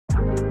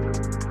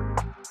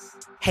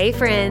Hey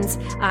friends,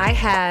 I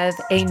have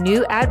a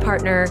new ad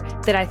partner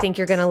that I think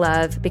you're going to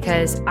love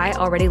because I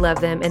already love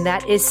them, and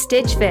that is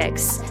Stitch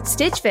Fix.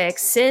 Stitch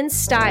Fix sends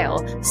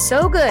style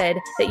so good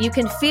that you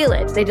can feel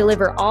it. They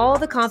deliver all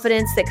the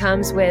confidence that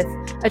comes with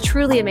a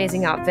truly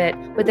amazing outfit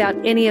without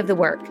any of the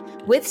work.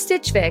 With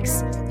Stitch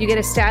Fix, you get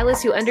a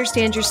stylist who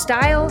understands your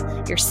style,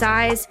 your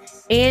size,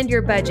 and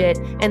your budget,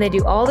 and they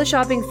do all the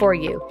shopping for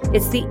you.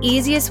 It's the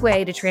easiest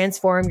way to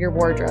transform your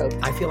wardrobe.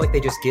 I feel like they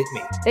just get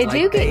me. They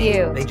do get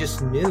you. They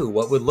just knew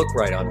what would look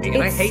right on me.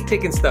 And I hate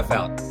picking stuff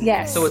out.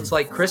 Yes. So it's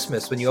like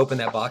Christmas when you open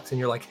that box and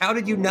you're like, how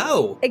did you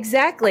know?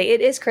 Exactly. It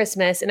is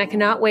Christmas, and I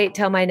cannot wait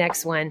till my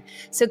next one.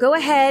 So go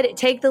ahead,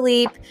 take the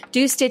leap,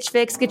 do Stitch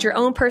Fix, get your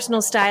own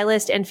personal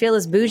stylist, and feel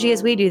as bougie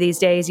as we do these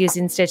days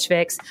using Stitch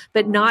Fix,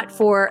 but not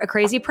for a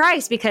crazy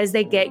price because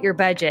they get your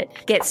budget.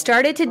 Get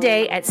started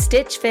today at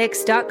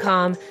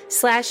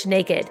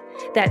stitchfix.com/naked.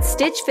 That's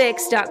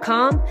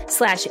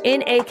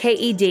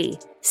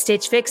stitchfix.com/NAKED.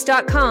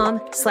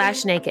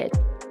 stitchfix.com/naked.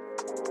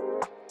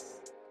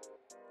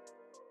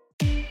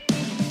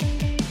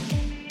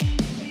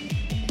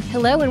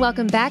 Hello and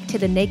welcome back to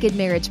the Naked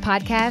Marriage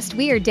Podcast.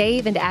 We are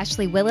Dave and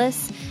Ashley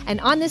Willis, and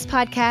on this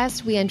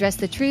podcast, we undress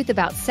the truth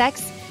about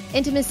sex,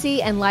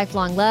 intimacy, and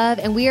lifelong love,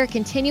 and we are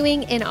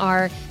continuing in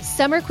our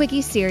Summer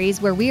Quickies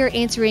series where we are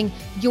answering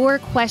your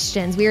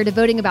questions. We are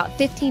devoting about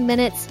 15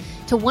 minutes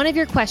to one of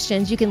your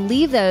questions. You can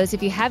leave those,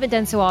 if you haven't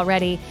done so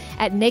already,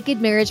 at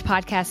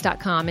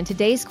nakedmarriagepodcast.com, and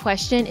today's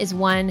question is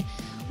one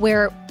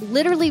where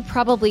literally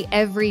probably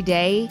every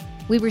day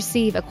we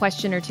receive a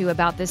question or two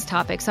about this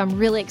topic. So I'm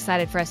really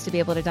excited for us to be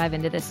able to dive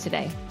into this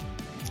today.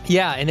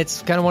 Yeah, and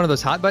it's kind of one of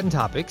those hot button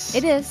topics.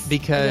 It is.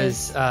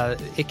 Because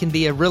it can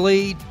be a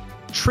really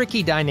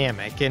tricky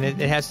dynamic, and it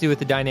has to do with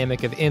the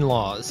dynamic of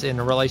in-laws and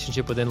a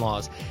relationship with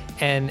in-laws.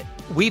 And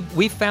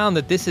we've found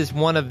that this is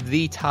one of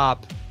the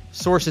top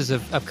sources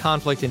of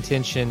conflict and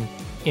tension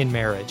in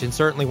marriage, and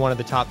certainly one of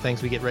the top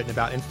things we get written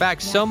about. In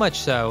fact, so much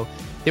so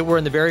that we're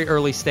in the very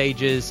early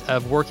stages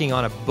of working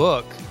on a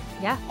book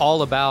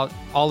all about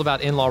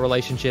in-law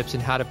relationships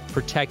and how to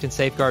protect and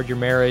safeguard your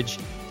marriage,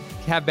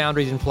 have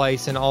boundaries in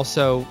place, and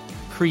also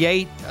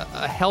create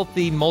a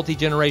healthy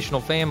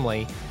multi-generational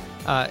family.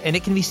 And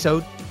it can be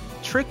so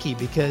tricky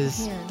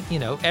because,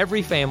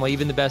 every family,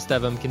 even the best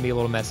of them, can be a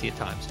little messy at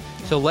times.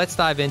 Yeah. So let's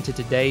dive into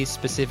today's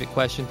specific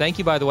question. Thank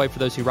you, by the way, for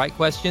those who write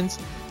questions.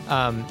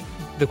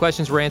 The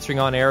questions we're answering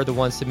on air are the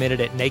ones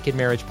submitted at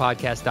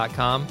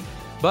nakedmarriagepodcast.com.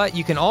 But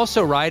you can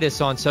also write us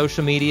on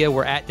social media.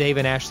 We're at Dave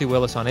and Ashley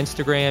Willis on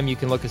Instagram. You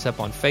can look us up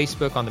on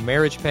Facebook on the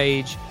marriage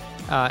page.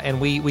 And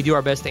we do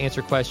our best to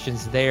answer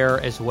questions there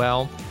as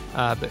well.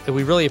 But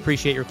we really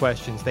appreciate your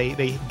questions.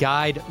 They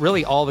guide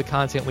really all the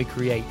content we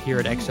create here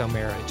at XO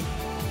Marriage.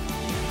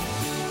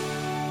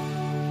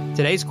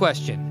 Today's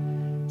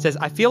question says,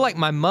 I feel like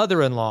my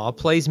mother-in-law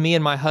plays me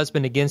and my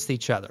husband against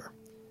each other.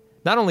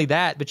 Not only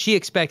that, but she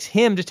expects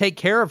him to take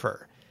care of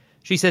her.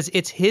 She says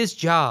it's his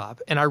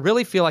job, and I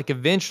really feel like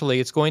eventually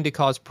it's going to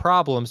cause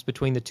problems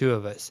between the two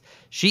of us.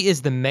 She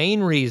is the main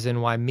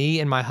reason why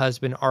me and my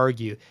husband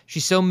argue.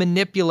 She's so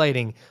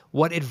manipulating.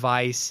 What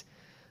advice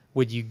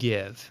would you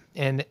give?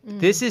 And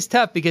this is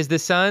tough because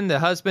the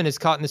husband, is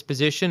caught in this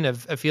position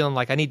of feeling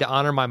like I need to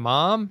honor my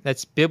mom.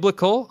 That's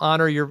biblical,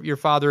 honor your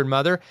father and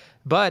mother.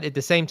 But at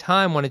the same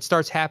time, when it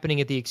starts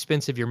happening at the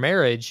expense of your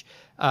marriage,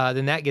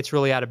 then that gets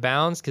really out of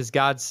bounds because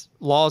God's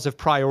laws of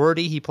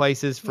priority he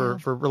places for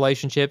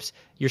relationships.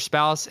 Your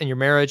spouse and your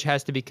marriage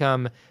has to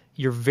become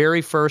your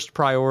very first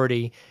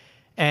priority.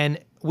 And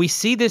we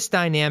see this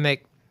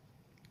dynamic,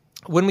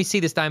 when we see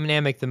this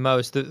dynamic the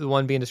most, the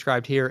one being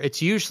described here,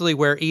 it's usually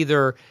where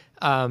either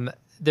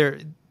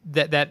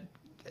that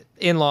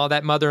in-law,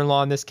 that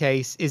mother-in-law in this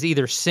case, is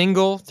either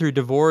single through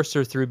divorce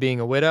or through being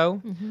a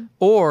widow,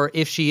 or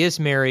if she is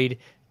married,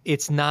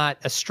 it's not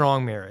a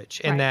strong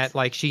marriage, and that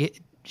like she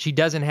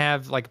doesn't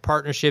have like a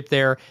partnership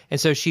there, and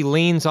so she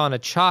leans on a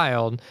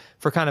child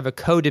for kind of a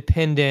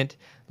codependent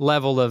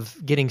level of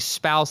getting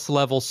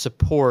spouse-level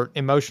support,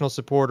 emotional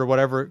support, or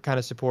whatever kind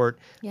of support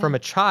from a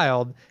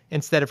child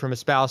instead of from a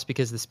spouse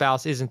because the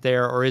spouse isn't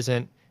there or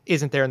isn't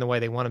there in the way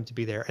they want him to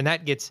be there, and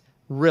that gets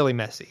really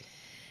messy.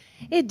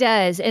 It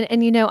does. And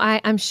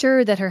I'm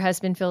sure that her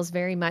husband feels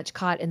very much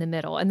caught in the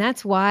middle. And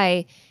that's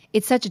why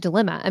it's such a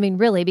dilemma. I mean,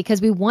 really,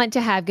 because we want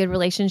to have good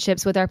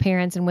relationships with our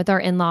parents and with our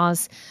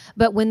in-laws.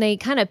 But when they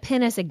kind of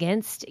pin us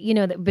against,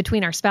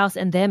 between our spouse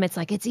and them, it's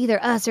like, it's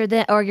either us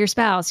or your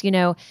spouse,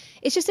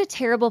 it's just a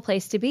terrible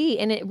place to be.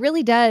 And it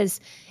really does.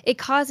 It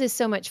causes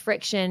so much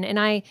friction. And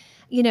I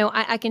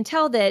can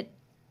tell that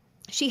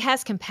she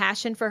has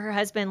compassion for her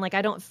husband. Like,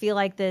 I don't feel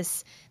like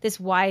this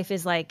wife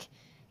is like,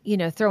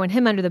 throwing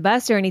him under the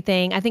bus or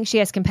anything. I think she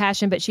has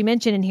compassion, but she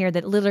mentioned in here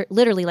that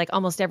literally like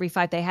almost every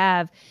fight they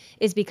have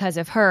is because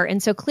of her.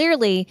 And so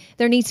clearly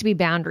there needs to be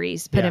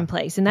boundaries put in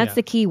place. And that's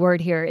the key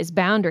word here is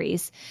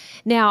boundaries.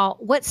 Now,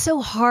 what's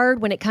so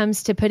hard when it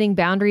comes to putting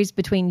boundaries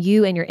between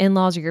you and your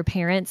in-laws or your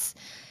parents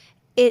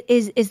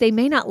is they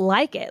may not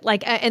like it.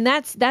 Like, and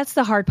that's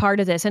the hard part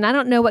of this. And I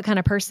don't know what kind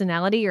of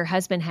personality your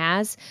husband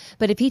has,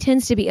 but if he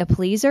tends to be a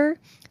pleaser,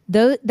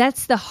 though,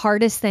 that's the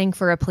hardest thing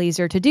for a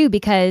pleaser to do,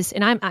 because,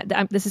 and I'm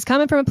this is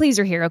coming from a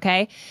pleaser here,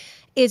 okay,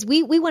 is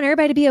we want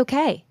everybody to be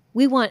okay.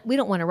 We don't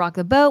want to rock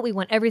the boat. We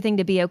want everything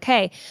to be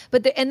okay.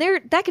 But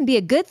that can be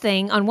a good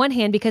thing on one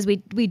hand, because we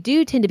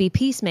do tend to be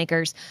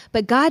peacemakers,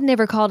 but God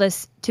never called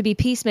us to be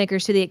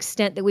peacemakers to the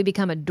extent that we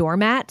become a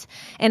doormat.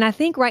 And I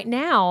think right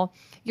now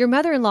your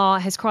mother-in-law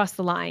has crossed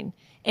the line,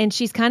 and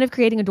she's kind of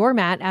creating a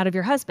doormat out of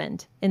your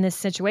husband in this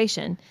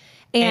situation.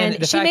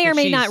 And she may or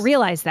may not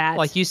realize that.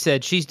 Like you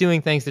said, she's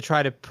doing things to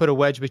try to put a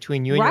wedge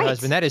between you and your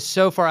husband. That is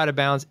so far out of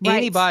bounds. Right.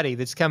 Anybody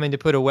that's coming to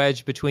put a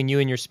wedge between you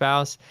and your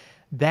spouse,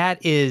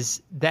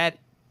 that's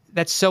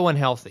so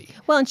unhealthy.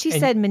 Well, and she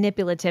said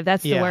manipulative.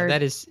 That's the word. Yeah,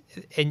 that is,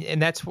 and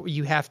that's what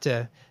you have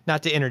to,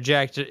 not to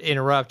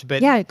interrupt,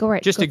 but go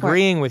right. Just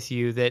agreeing with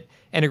you that,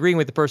 and agreeing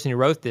with the person who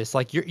wrote this,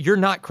 like you're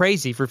not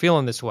crazy for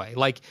feeling this way.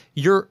 Like,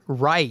 you're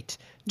right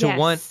to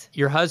want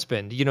your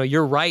husband.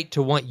 You're right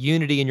to want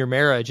unity in your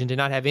marriage and to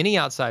not have any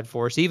outside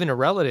force, even a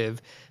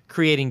relative,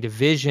 creating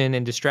division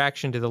and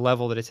distraction to the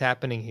level that it's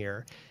happening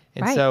here.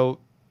 And so,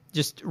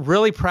 just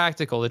really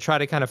practical to try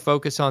to kind of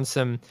focus on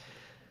some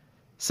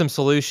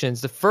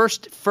solutions. The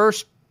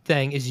first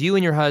thing is, you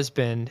and your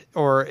husband,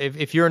 or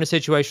if you're in a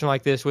situation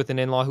like this with an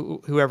in-law,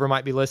 whoever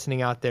might be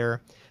listening out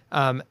there,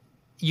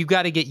 you've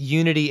got to get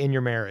unity in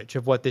your marriage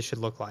of what this should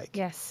look like.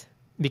 Yes.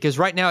 Because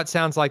right now it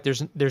sounds like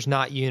there's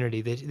not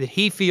unity, that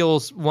he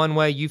feels one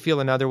way, you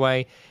feel another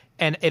way.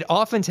 And it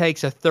often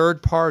takes a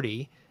third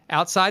party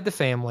outside the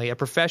family, a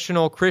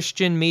professional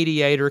Christian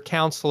mediator,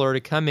 counselor, to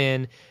come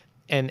in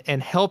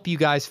and help you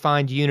guys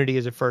find unity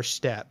as a first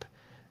step.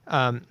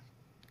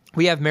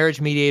 We have marriage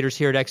mediators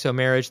here at XO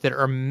Marriage that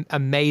are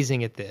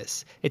amazing at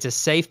this. It's a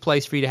safe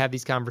place for you to have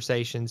these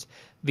conversations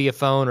via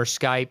phone or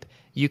Skype.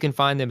 You can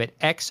find them at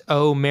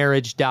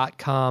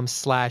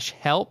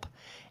xomarriage.com/help.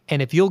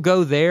 And if you'll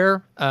go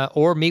there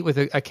or meet with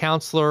a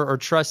counselor or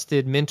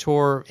trusted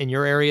mentor in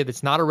your area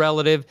that's not a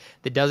relative,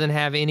 that doesn't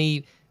have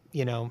any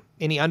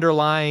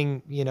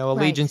underlying,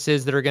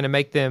 allegiances that are going to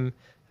make them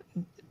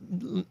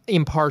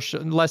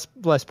impartial, less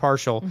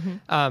partial,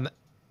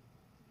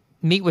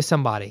 meet with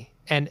somebody.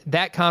 And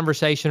that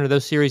conversation, or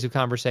those series of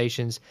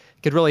conversations,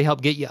 could really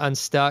help get you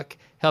unstuck,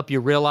 help you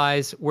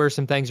realize where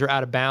some things are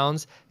out of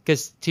bounds.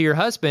 Because to your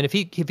husband, if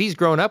he's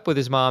grown up with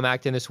his mom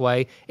acting this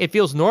way, it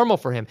feels normal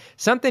for him.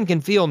 Something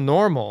can feel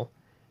normal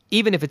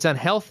even if it's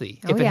unhealthy,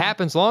 if it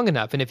happens long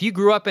enough. And if you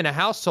grew up in a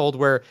household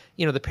where,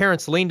 the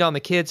parents leaned on the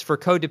kids for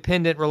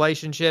codependent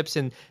relationships,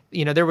 and,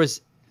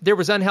 there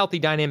was unhealthy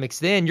dynamics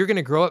then, you're going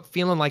to grow up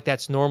feeling like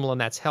that's normal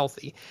and that's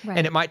healthy. Right.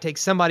 And it might take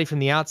somebody from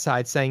the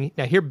outside saying,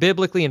 now here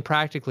biblically and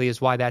practically is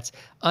why that's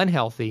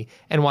unhealthy,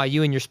 and why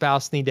you and your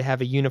spouse need to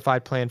have a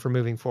unified plan for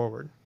moving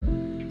forward.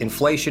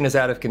 Inflation is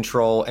out of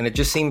control, and it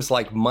just seems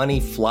like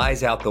money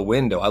flies out the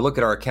window. I look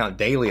at our account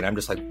daily and I'm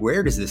just like,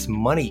 where does this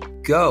money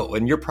go?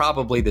 And you're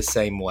probably the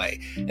same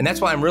way. And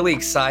that's why I'm really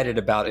excited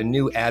about a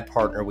new ad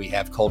partner we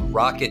have called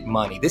Rocket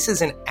Money. This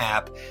is an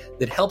app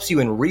that helps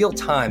you in real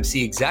time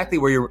see exactly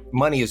where your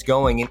money is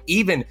going. And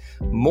even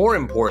more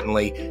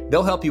importantly,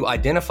 they'll help you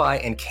identify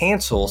and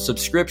cancel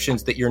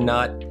subscriptions that you're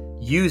not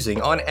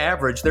using. On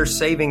average, they're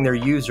saving their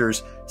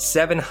users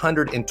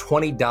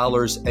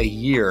 $720 a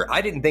year.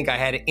 I didn't think I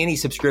had any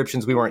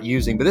subscriptions we weren't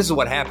using, but this is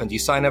what happens. You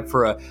sign up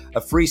for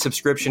a free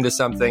subscription to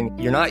something,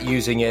 you're not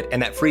using it,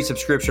 and that free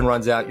subscription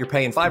runs out. You're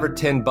paying $5 or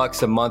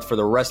 $10 a month for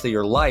the rest of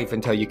your life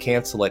until you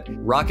cancel it.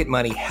 Rocket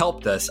Money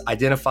helped us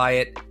identify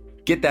it,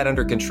 get that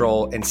under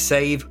control, and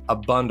save a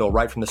bundle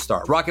right from the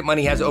start. Rocket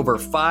Money has over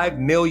 5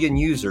 million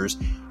users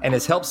and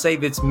has helped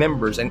save its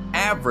members an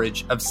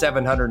average of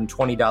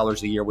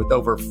 $720 a year, with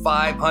over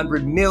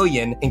 500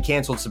 million in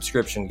canceled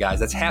subscription, guys.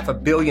 That's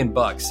 $500 million.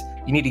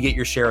 You need to get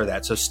your share of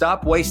that. So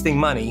stop wasting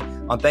money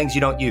on things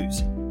you don't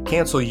use.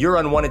 Cancel your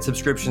unwanted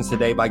subscriptions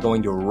today by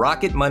going to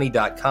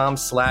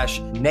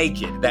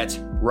rocketmoney.com/naked. That's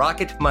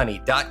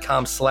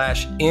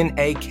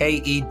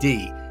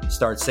rocketmoney.com/NAKED.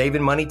 Start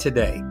saving money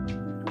today.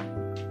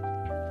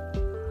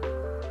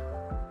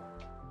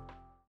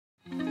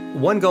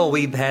 One goal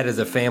we've had as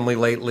a family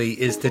lately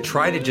is to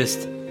try to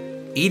just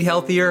eat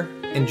healthier,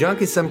 and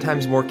junk is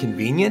sometimes more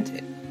convenient,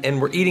 and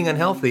we're eating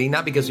unhealthy,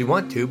 not because we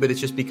want to, but it's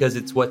just because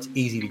it's what's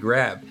easy to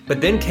grab.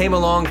 But then came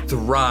along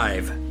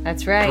Thrive.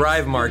 That's right.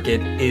 Thrive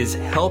Market is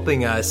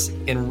helping us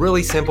in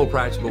really simple,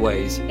 practical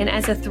ways. And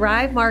as a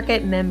Thrive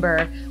Market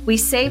member, we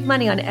save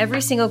money on every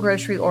single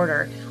grocery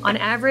order. On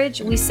average,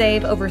 we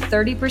save over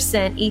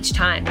 30% each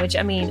time, which,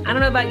 I don't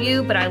know about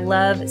you, but I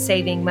love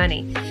saving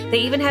money. They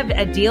even have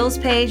a deals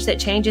page that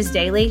changes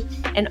daily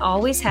and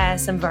always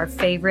has some of our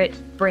favorite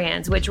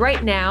brands, which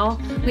right now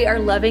we are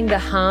loving the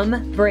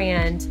Hum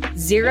brand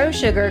Zero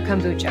Sugar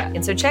Kombucha.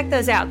 And so check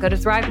those out. Go to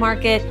Thrive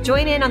Market,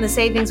 join in on the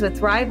savings with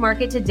Thrive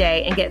Market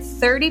today, and get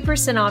 30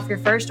 30% off your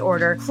first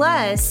order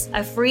plus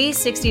a free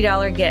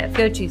 $60 gift.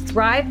 Go to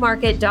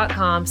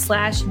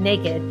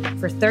thrivemarket.com/naked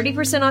for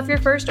 30% off your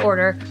first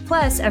order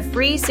plus a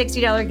free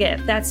 $60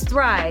 gift. That's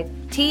Thrive,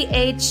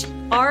 THRIVE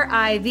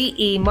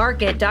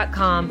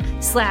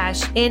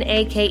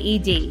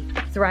market.com/NAKED.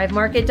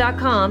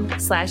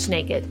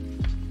 thrivemarket.com/naked.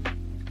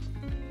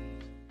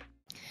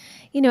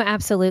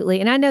 Absolutely.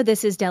 And I know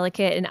this is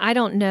delicate, and I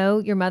don't know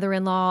your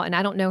mother-in-law, and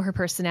I don't know her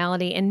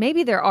personality. And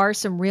maybe there are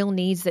some real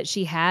needs that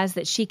she has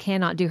that she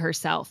cannot do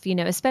herself,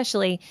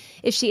 especially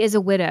if she is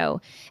a widow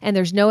and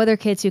there's no other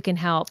kids who can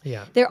help.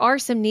 Yeah. There are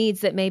some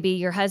needs that maybe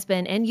your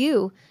husband and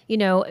you,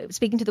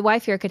 speaking to the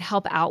wife here, could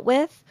help out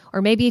with.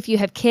 Or maybe if you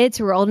have kids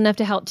who are old enough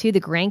to help too,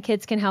 the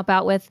grandkids can help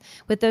out with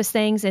those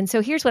things. And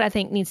so here's what I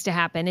think needs to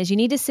happen is you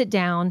need to sit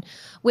down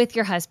with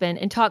your husband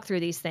and talk through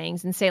these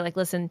things and say,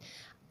 listen,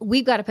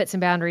 we've got to put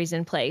some boundaries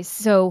in place.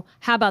 So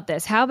how about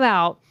this? How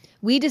about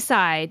we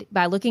decide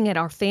by looking at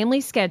our family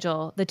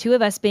schedule, the two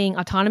of us being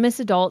autonomous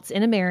adults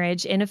in a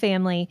marriage, in a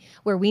family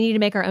where we need to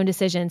make our own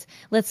decisions.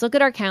 Let's look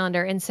at our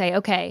calendar and say,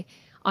 okay,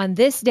 on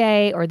this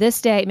day or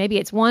this day, maybe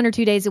it's 1 or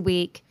 2 days a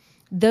week,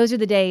 those are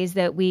the days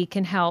that we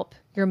can help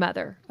your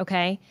mother.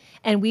 Okay.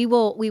 And we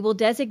will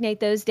designate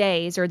those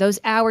days or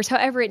those hours,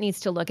 however it needs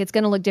to look. It's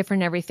going to look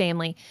different in every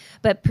family,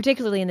 but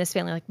particularly in this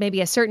family, like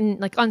maybe a certain,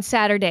 like on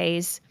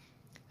Saturdays,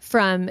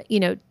 from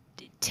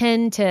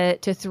 10 to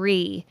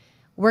 3,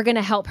 we're going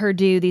to help her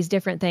do these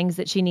different things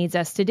that she needs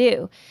us to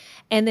do.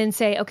 And then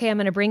say, okay, I'm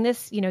going to bring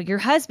this, your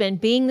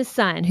husband being the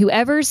son,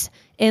 whoever's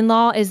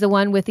in-law is the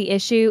one with the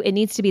issue, it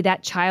needs to be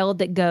that child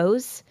that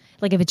goes.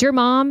 Like if it's your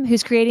mom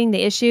who's creating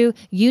the issue,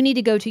 you need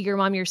to go to your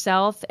mom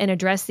yourself and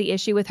address the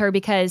issue with her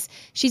because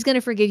she's going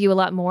to forgive you a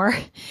lot more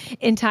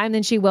in time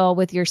than she will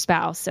with your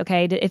spouse.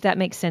 Okay. If that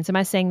makes sense. Am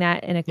I saying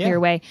that in a clear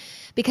way?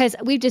 Because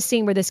we've just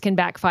seen where this can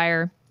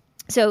backfire.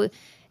 So,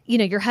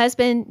 your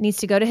husband needs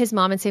to go to his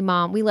mom and say,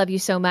 Mom, we love you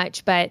so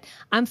much, but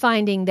I'm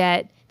finding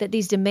that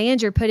these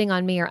demands you're putting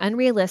on me are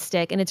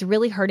unrealistic and it's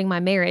really hurting my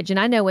marriage. And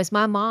I know as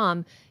my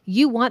mom,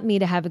 you want me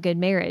to have a good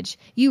marriage.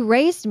 You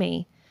raised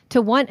me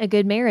to want a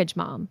good marriage,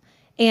 Mom.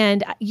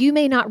 And you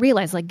may not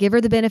realize, give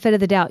her the benefit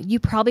of the doubt. You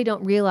probably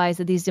don't realize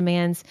that these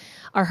demands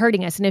are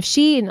hurting us. And if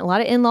she and a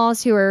lot of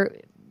in-laws who are,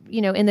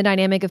 in the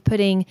dynamic of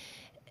putting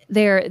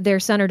their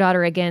son or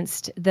daughter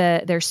against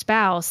their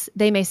spouse,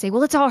 they may say,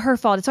 well, it's all her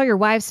fault. It's all your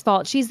wife's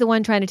fault. She's the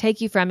one trying to take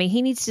you from me.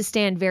 He needs to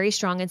stand very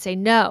strong and say,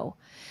 no,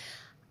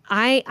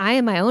 I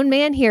am my own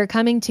man here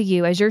coming to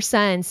you as your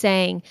son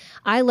saying,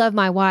 I love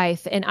my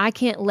wife and I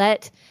can't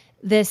let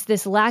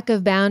this lack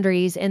of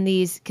boundaries and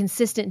these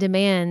consistent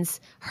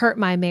demands hurt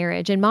my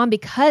marriage. And Mom,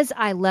 because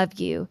I love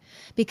you,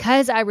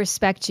 because I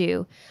respect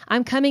you,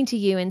 I'm coming to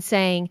you and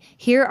saying,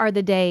 here are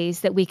the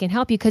days that we can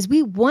help you because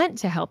we want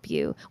to help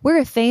you. We're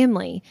a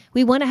family.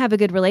 We want to have a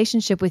good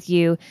relationship with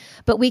you,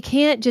 but we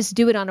can't just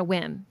do it on a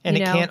whim. And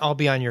it can't all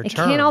be on your terms. It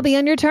can't all be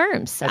on your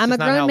terms. That's I'm a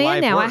grown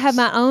man now. Works. I have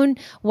my own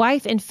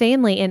wife and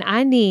family, and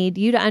I need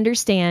you to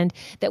understand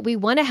that we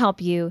want to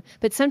help you,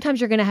 but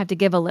sometimes you're going to have to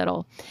give a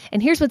little.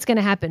 And here's what's going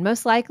to happen.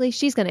 Most likely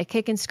she's going to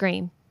kick and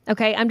scream.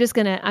 Okay, I'm just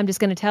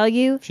gonna tell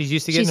you. She's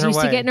used to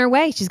getting her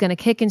way. She's gonna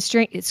kick and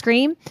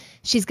scream.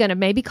 She's gonna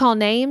maybe call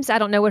names. I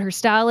don't know what her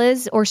style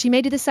is, or she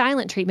may do the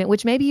silent treatment,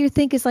 which maybe you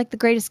think is like the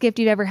greatest gift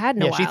you'd ever had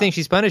in a while. She thinks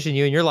she's punishing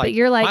you, and you're like,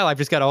 my life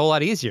just got a whole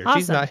lot easier. Awesome.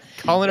 She's not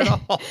calling it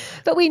all.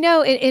 But we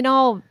know, in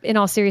all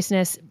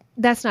seriousness,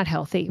 that's not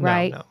healthy,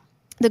 right? No.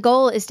 The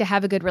goal is to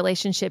have a good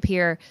relationship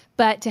here,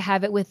 but to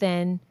have it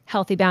within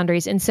healthy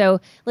boundaries. And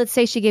so, let's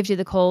say she gives you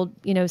the cold,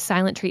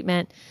 silent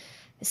treatment.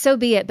 So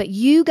be it. But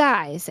you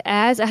guys,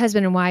 as a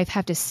husband and wife,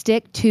 have to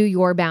stick to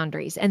your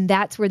boundaries. And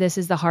that's where this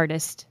is the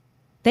hardest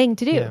thing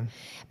to do.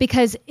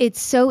 Because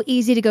it's so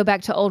easy to go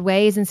back to old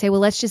ways and say,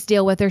 well, let's just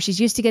deal with her. She's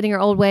used to getting her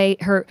old way,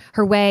 her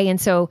way. And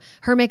so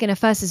her making a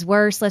fuss is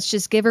worse. Let's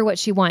just give her what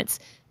she wants.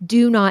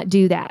 Do not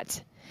do that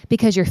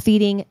because you're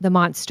feeding the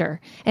monster.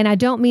 And I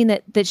don't mean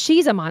that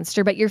she's a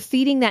monster, but you're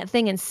feeding that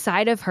thing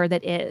inside of her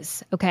that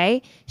is,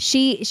 okay?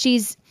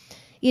 She's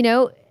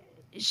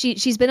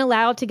been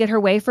allowed to get her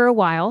way for a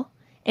while.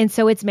 And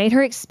so it's made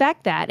her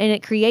expect that. And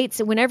it creates,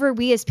 whenever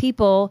we as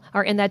people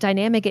are in that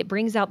dynamic, it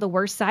brings out the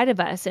worst side of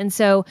us. And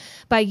so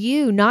by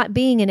you not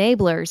being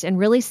enablers and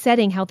really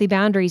setting healthy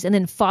boundaries and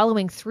then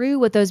following through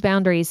with those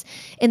boundaries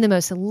in the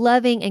most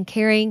loving and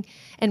caring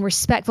and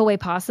respectful way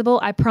possible,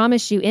 I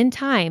promise you in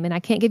time, and I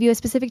can't give you a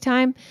specific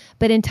time,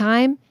 but in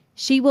time,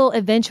 she will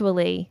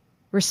eventually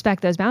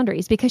respect those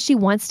boundaries because she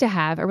wants to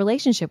have a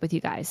relationship with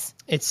you guys.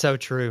 It's so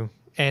true.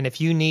 And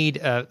if you need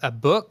a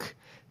book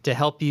to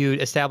help you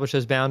establish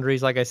those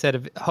boundaries, like I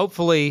said,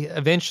 hopefully,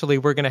 eventually,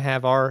 we're going to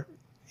have our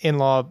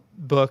in-law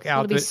book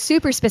out. It'll be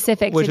super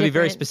specific. Which will be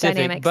very specific.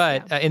 Dynamics,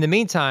 but in the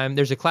meantime,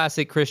 there's a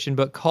classic Christian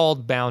book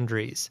called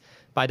Boundaries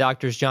by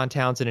Doctors John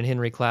Townsend and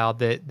Henry Cloud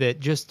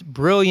that just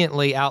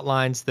brilliantly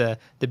outlines the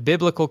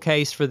biblical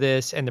case for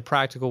this and the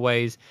practical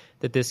ways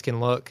that this can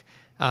look,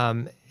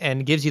 and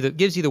gives you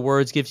the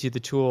words, gives you the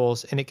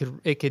tools, and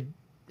it could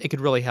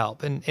really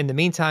help. And in the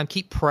meantime,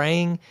 keep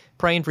praying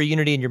for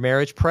unity in your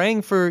marriage,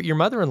 praying for your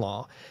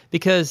mother-in-law,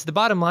 because the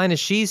bottom line is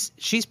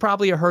she's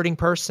probably a hurting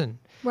person,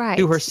 right?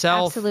 Who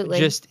herself Absolutely.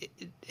 just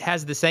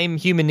has the same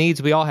human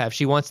needs we all have.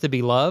 She wants to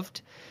be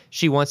loved.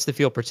 She wants to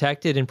feel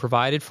protected and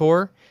provided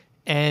for.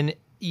 And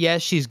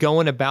yes, she's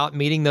going about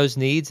meeting those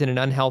needs in an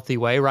unhealthy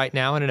way right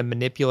now and in a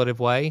manipulative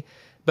way.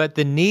 But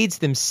the needs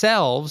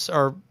themselves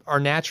are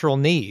natural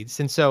needs.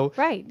 And so,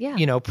 right,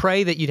 yeah.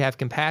 Pray that you'd have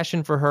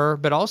compassion for her,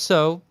 but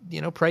also,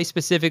 pray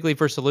specifically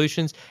for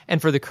solutions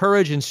and for the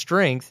courage and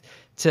strength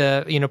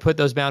to, put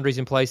those boundaries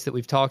in place that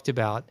we've talked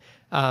about.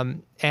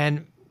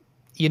 And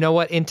you know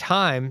what? In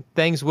time,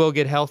 things will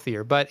get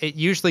healthier, but it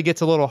usually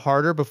gets a little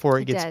harder before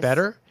it gets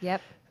better.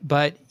 Yep.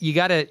 But you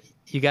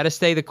gotta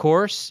stay the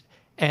course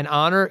and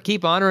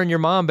keep honoring your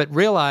mom, but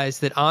realize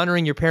that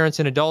honoring your parents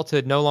in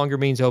adulthood no longer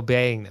means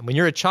obeying them. When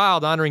you're a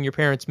child, honoring your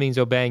parents means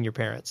obeying your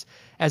parents.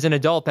 As an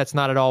adult, that's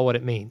not at all what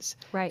it means.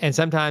 Right. And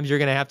sometimes you're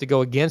going to have to go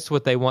against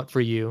what they want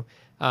for you,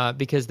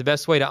 because the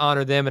best way to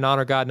honor them and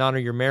honor God and honor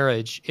your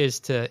marriage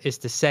is to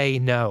say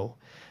no.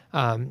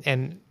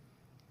 And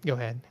go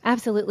ahead.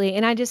 Absolutely.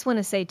 And I just want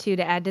to say, too,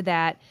 to add to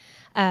that,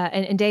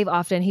 and Dave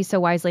often, he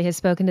so wisely has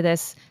spoken to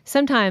this,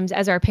 sometimes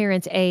as our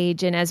parents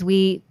age and as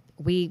we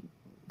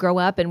grow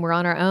up and we're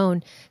on our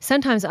own,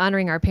 sometimes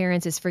honoring our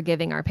parents is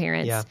forgiving our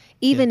parents,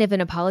 even if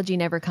an apology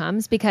never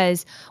comes,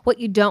 because what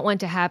you don't want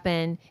to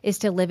happen is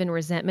to live in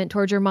resentment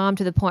towards your mom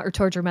to the point, or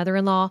towards your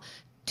mother-in-law,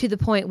 to the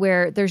point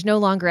where there's no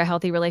longer a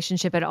healthy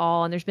relationship at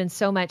all. And there's been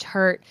so much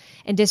hurt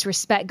and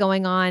disrespect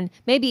going on,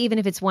 maybe even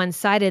if it's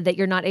one-sided, that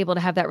you're not able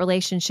to have that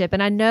relationship.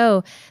 And I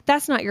know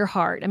that's not your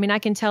heart. I mean, I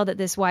can tell that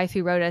this wife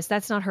who wrote us,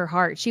 that's not her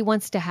heart. She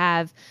wants to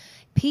have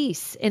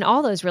peace in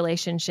all those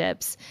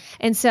relationships.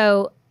 And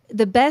so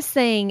the best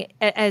thing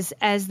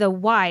as the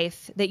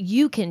wife that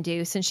you can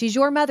do, since she's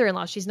your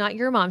mother-in-law, she's not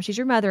your mom, she's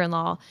your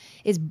mother-in-law,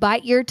 is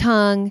bite your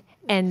tongue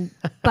and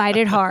bite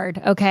it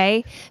hard,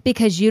 okay?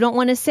 Because you don't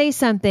want to say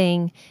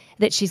something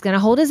that she's going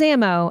to hold as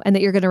ammo and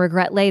that you're going to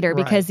regret later,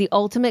 Right. because the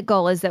ultimate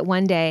goal is that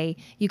one day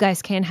you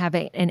guys can have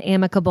an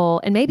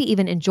amicable and maybe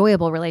even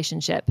enjoyable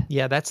relationship.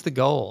 Yeah, that's the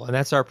goal. And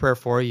that's our prayer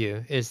for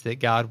you, is that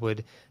God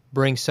would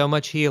bring so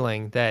much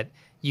healing that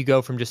you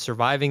go from just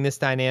surviving this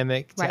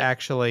dynamic to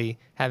actually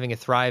having a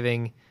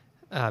thriving,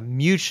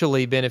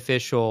 mutually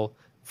beneficial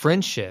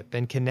friendship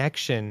and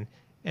connection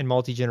and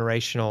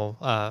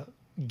multi-generational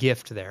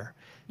gift there.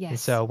 Yes. And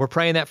so we're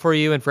praying that for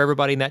you and for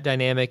everybody in that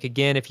dynamic.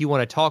 Again, if you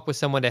want to talk with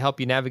someone to help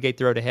you navigate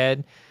the road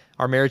ahead,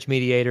 our marriage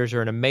mediators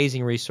are an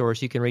amazing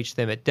resource. You can reach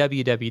them at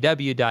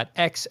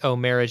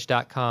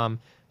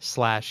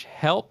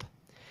www.xomarriage.com/help.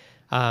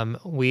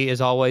 We,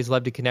 as always,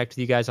 love to connect with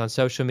you guys on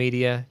social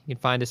media. You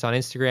can find us on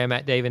Instagram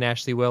at Dave and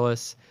Ashley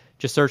Willis.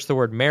 Just search the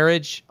word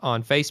marriage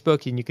on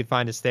Facebook, and you can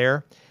find us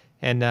there.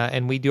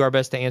 And we do our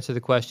best to answer the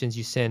questions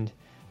you send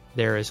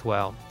there as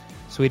well.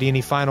 Sweetie,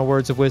 any final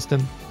words of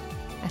wisdom?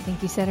 I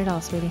think you said it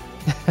all, sweetie.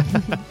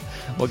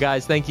 Well,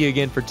 guys, thank you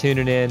again for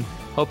tuning in.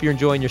 Hope you're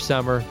enjoying your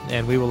summer,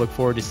 and we will look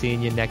forward to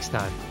seeing you next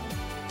time.